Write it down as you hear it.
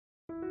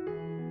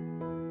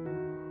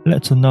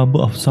Let the number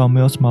of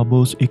Samuel's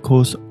marbles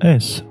equals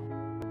S.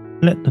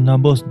 Let the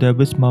number of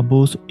David's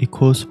marbles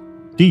equals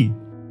D.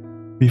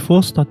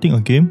 Before starting a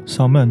game,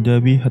 Samuel and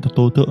David had a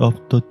total of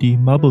 30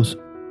 marbles.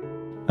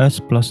 S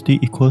plus D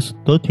equals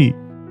 30.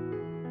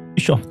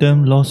 Each of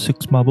them lost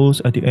 6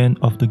 marbles at the end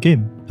of the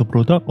game. The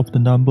product of the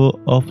number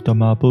of the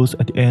marbles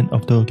at the end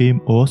of the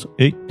game was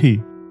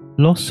 80.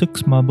 Lost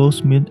 6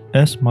 marbles means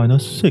S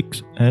minus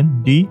 6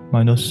 and D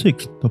minus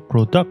 6. The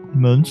product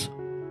means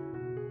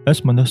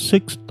S minus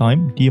 6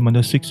 times D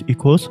minus 6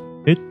 equals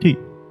 80.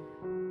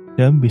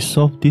 Then we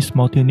solve these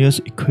simultaneous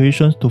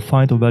equations to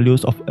find the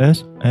values of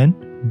S and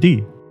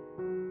D.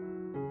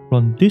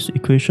 From these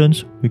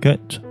equations, we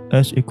get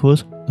S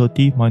equals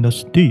 30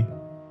 minus D.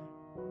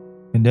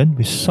 And then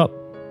we sub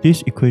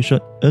this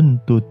equation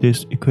into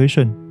this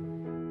equation.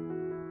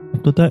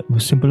 After that, we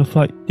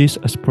simplify this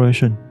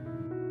expression.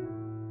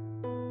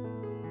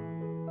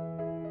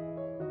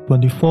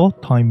 24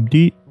 times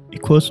D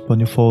equals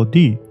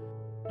 24D.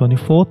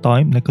 24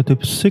 times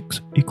negative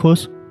 6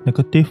 equals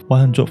negative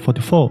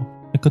 144.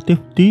 Negative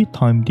D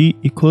times D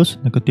equals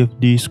negative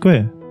D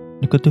squared.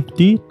 Negative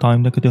D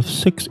times negative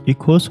 6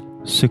 equals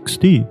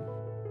 6D.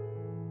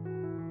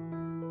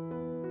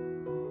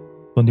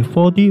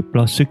 24D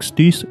plus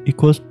 6D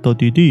equals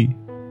 30D.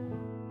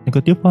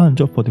 Negative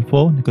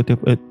 144, negative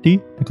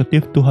 80,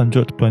 negative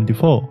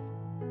 224.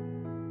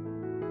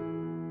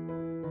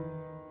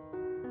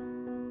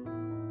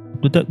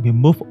 After that, we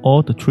move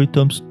all the 3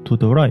 terms to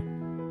the right.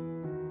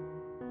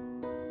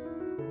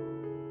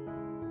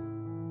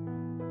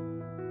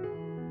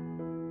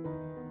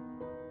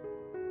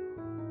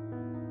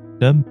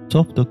 Then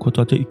solve the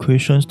quadratic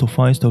equations to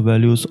find the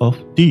values of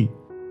D.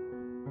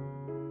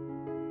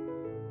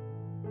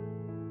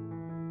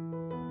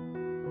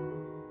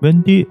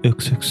 When D is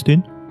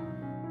 16,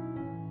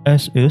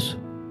 S is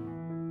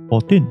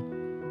 14.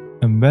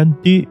 And when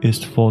D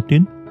is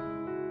 14,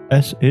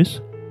 S is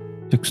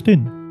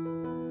 16.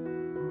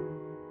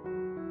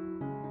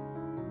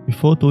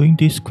 Before doing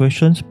these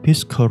questions,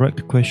 please correct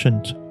the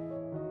questions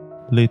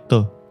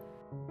later.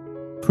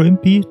 Train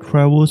P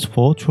travels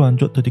for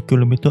 330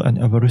 km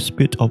an average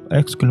speed of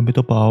x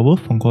km per hour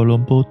from Kuala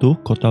Lumpur to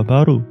Kota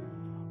Baru.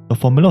 The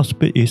formula of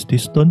speed is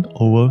distance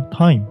over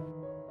time.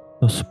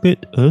 The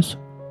speed is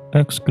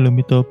x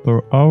km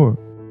per hour.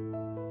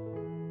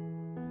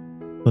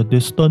 The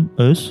distance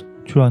is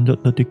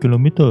 330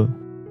 km.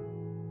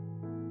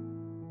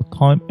 The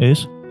time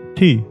is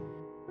t.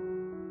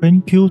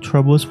 Train Q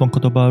travels from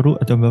Kota Baru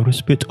at an average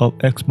speed of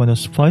x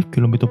minus 5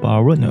 km per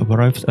hour and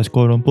arrives at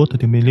Kuala Lumpur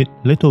 30 minutes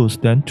later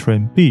than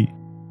train P.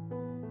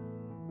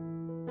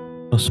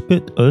 The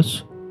speed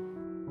is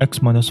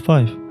x minus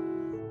 5.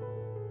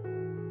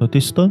 The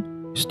distance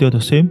is still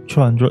the same,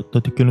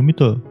 330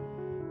 km.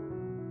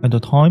 And the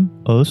time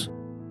is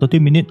 30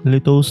 minutes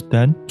later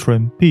than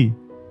train P.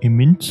 It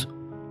means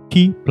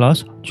t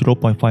plus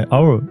 0.5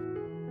 hour.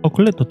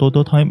 Calculate the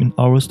total time in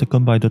hours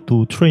taken by the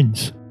 2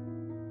 trains.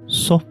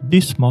 Solve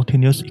this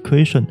simultaneous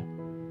equation.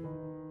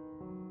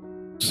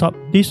 Sub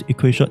this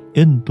equation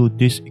into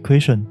this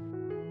equation.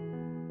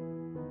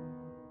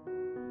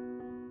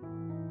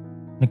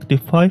 Negative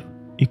 5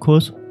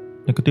 equals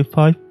negative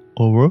 5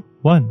 over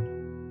 1.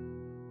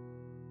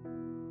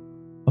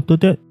 After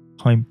that,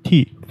 time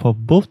t for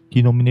both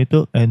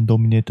denominator and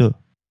denominator,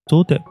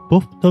 so that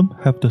both terms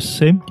have the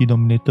same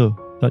denominator,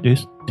 that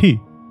is t.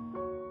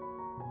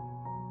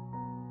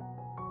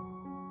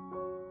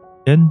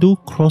 Then do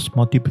cross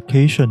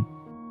multiplication.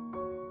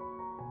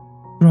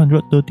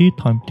 330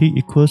 times t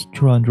equals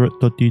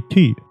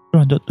 330t.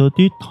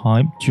 330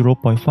 times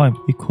 0.5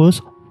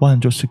 equals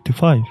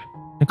 165.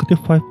 Negative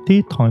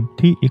 5t times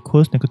t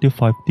equals negative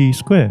 5t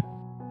squared.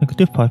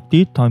 Negative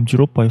 5t times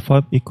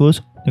 0.5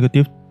 equals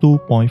negative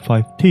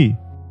 2.5t.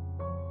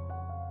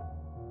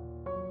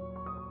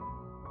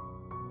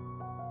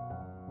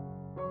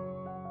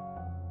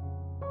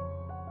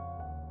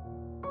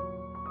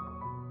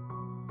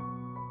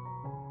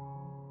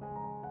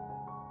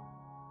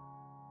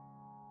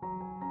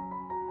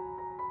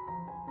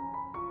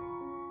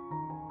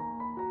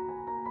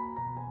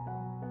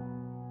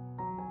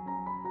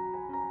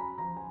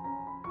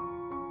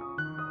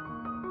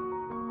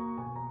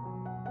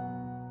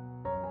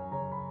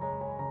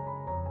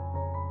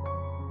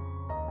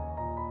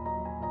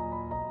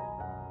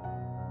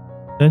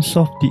 Then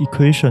solve the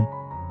equation.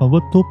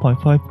 Convert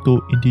 2.5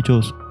 to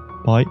integers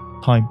by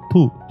time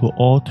 2 to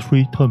all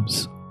 3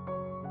 terms.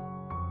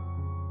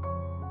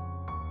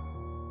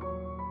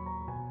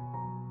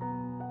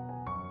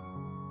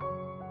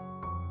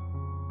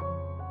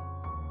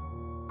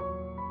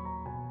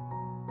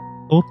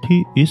 So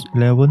t is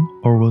 11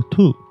 over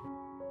 2.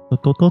 The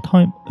total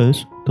time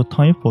is the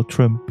time for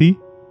train P,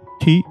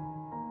 t,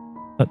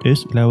 that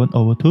is 11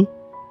 over 2,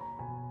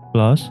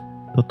 plus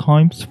the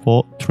times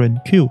for train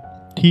Q,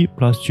 t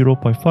plus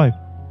 0.5.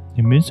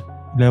 It means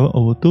 11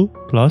 over 2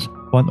 plus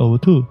 1 over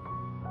 2.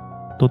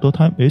 Total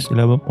time is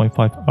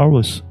 11.5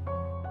 hours.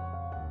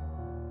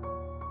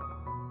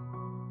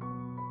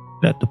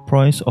 Let the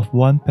price of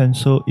 1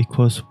 pencil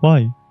equals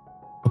y.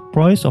 The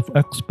price of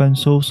X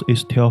pencils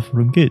is 12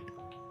 ringgit,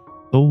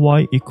 so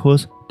Y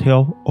equals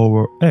 12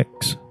 over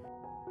X.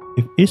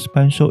 If each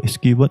pencil is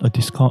given a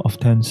discount of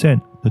 10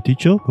 cents, the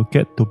teacher will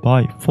get to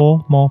buy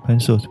 4 more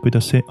pencils with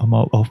the same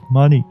amount of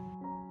money.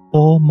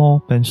 4 more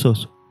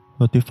pencils.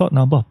 The default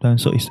number of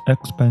pencils is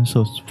X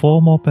pencils.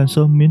 4 more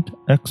pencils means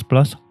X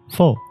plus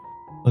 4.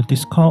 A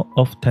discount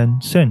of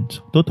 10 cents,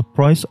 so the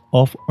price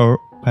of a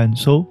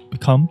pencil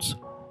becomes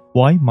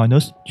Y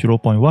minus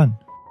 0.1.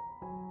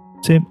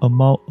 Same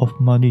amount of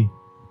money,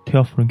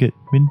 12 ringgit,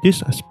 means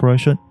this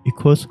expression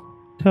equals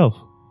 12.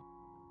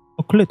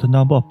 Calculate the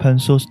number of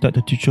pencils that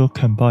the teacher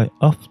can buy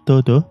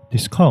after the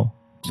discount.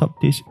 Sub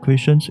these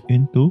equations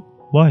into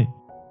Y.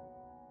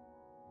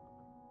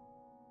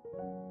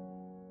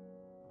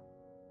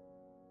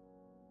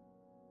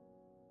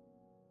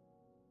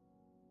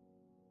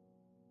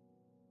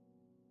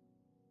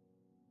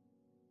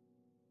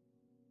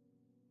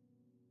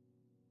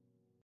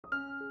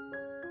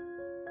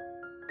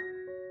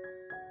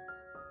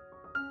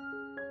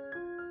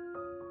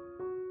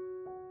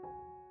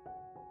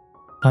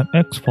 Time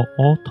X for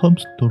all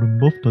terms to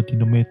remove the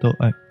denominator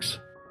X.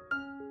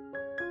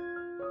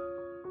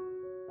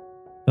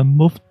 Then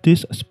move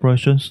these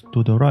expressions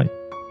to the right.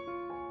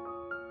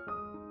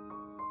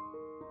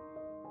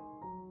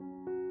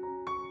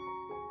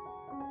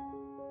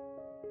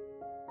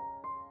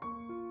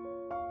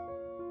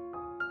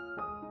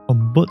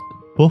 Convert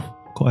both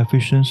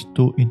coefficients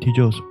to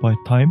integers by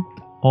time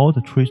all the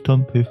 3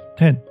 terms with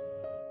 10.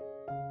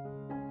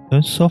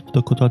 Then solve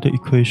the quadratic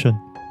equation.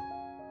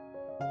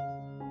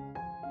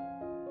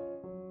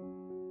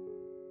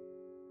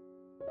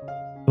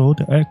 So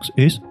the X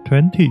is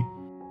 20.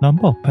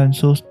 Number of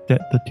pencils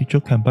that the teacher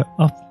can buy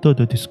after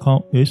the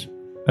discount is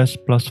S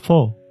plus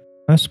 4.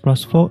 S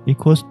plus 4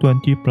 equals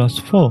 20 plus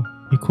 4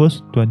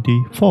 equals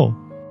 24.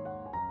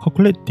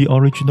 Calculate the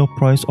original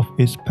price of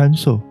each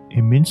pencil.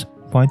 It means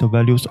find the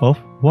values of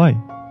Y.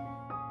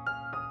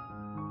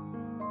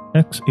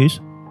 X is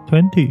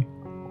 20.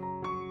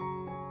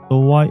 So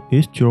Y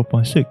is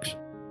 0.6.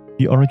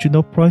 The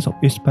original price of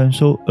each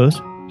pencil is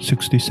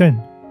 60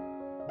 cents.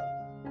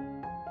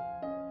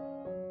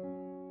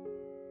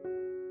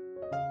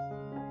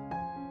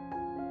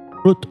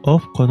 Root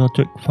of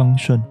quadratic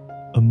function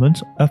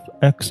amends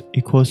fx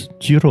equals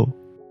 0.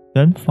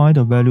 Then find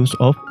the values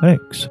of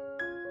x.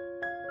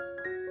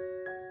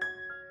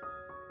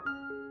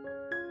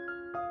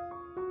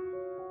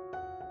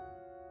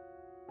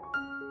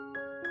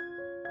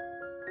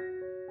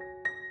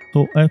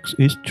 So x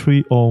is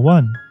 3 or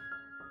 1.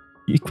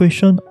 The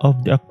equation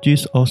of the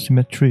axis of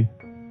symmetry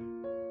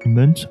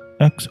means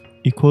x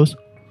equals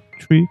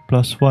 3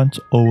 plus 1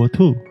 over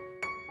 2.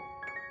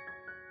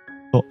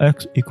 So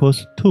x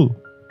equals 2.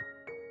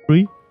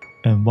 3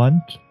 and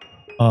 1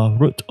 are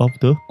root of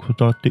the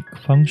quadratic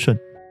function.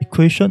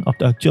 Equation of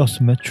the axis of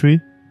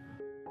symmetry,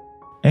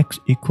 x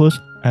equals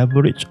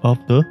average of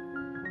the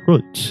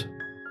roots.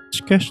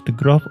 Sketch the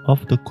graph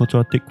of the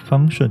quadratic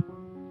function.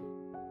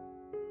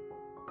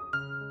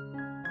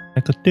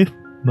 Negative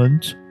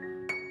means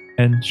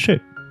N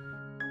shape.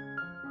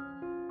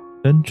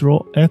 Then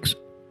draw x,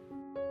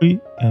 3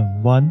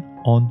 and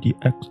 1 on the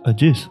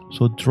x-axis.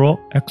 So draw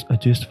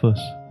x-axis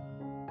first.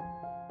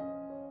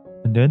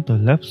 And then the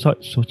left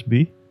side should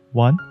be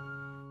 1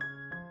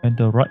 and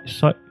the right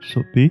side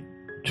should be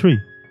 3.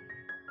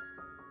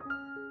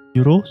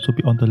 0 should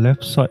be on the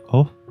left side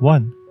of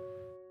 1.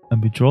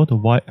 And we draw the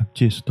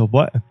y-axis. The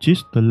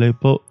y-axis, the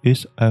label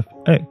is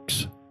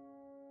fx.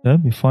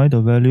 Then we find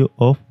the value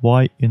of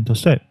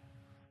y-intercept.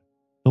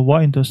 The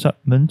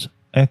y-intercept means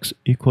x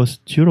equals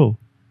 0.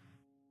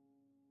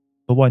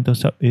 The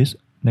y-intercept is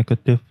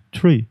negative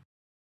 3.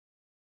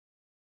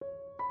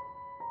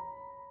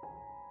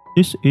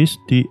 This is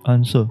the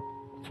answer.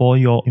 For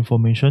your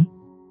information,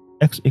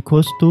 x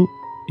equals 2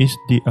 is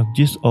the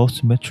axis of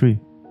symmetry.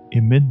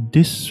 It means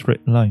this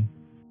straight line.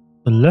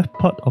 The left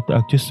part of the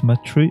axis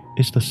symmetry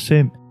is the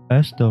same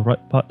as the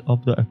right part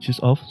of the axis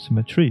of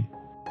symmetry.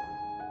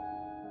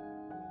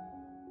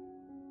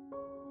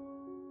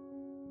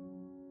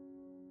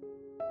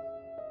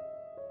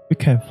 We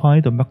can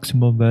find the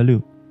maximum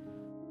value.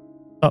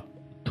 Sub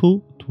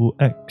 2 to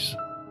x.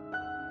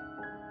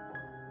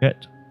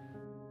 Get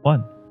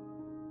 1.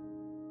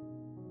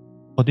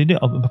 Coordinate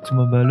of the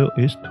maximum value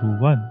is 2,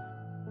 1.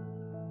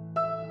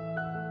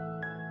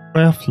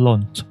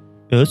 Triathlon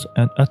is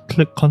an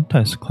athletic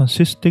contest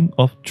consisting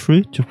of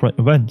 3 different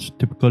events,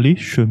 typically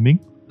swimming,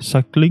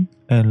 cycling,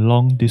 and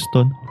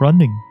long-distance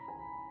running.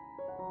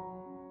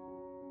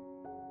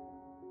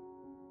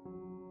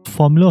 The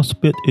formula of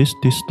speed is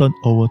distance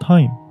over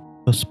time.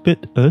 The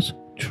speed is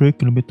 3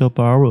 km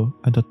per hour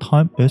and the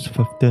time is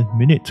 15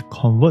 minutes.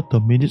 Convert the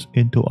minutes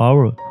into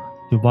hours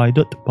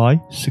divided by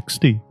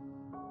 60.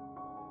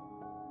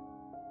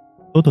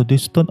 So the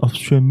distance of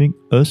swimming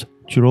is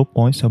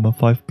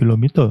 0.75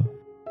 km.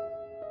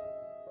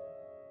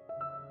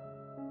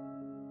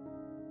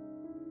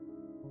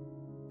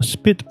 The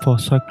speed for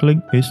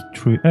cycling is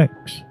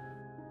 3x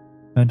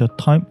and the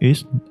time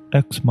is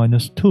x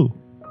minus 2.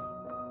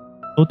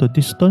 So the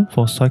distance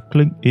for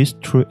cycling is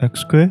 3x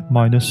squared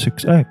minus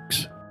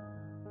 6x.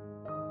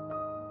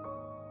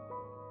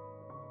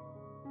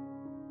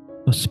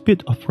 The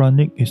speed of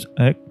running is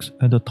x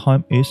and the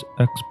time is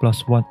x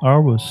plus 1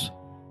 hours.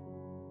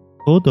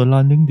 So the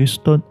running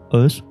distance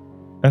is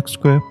x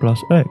squared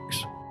plus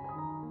x.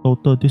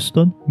 Total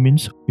distance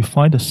means we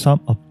find the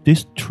sum of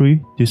these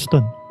three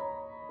distances.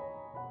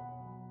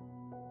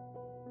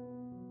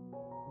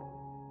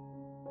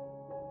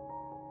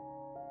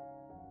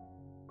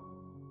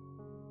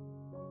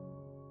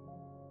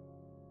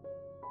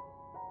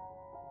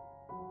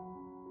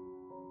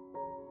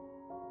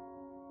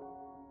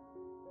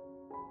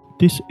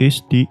 This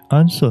is the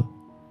answer,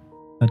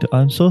 and the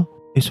answer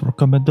is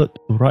recommended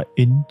to write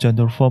in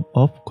general form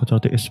of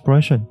quadratic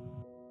expression.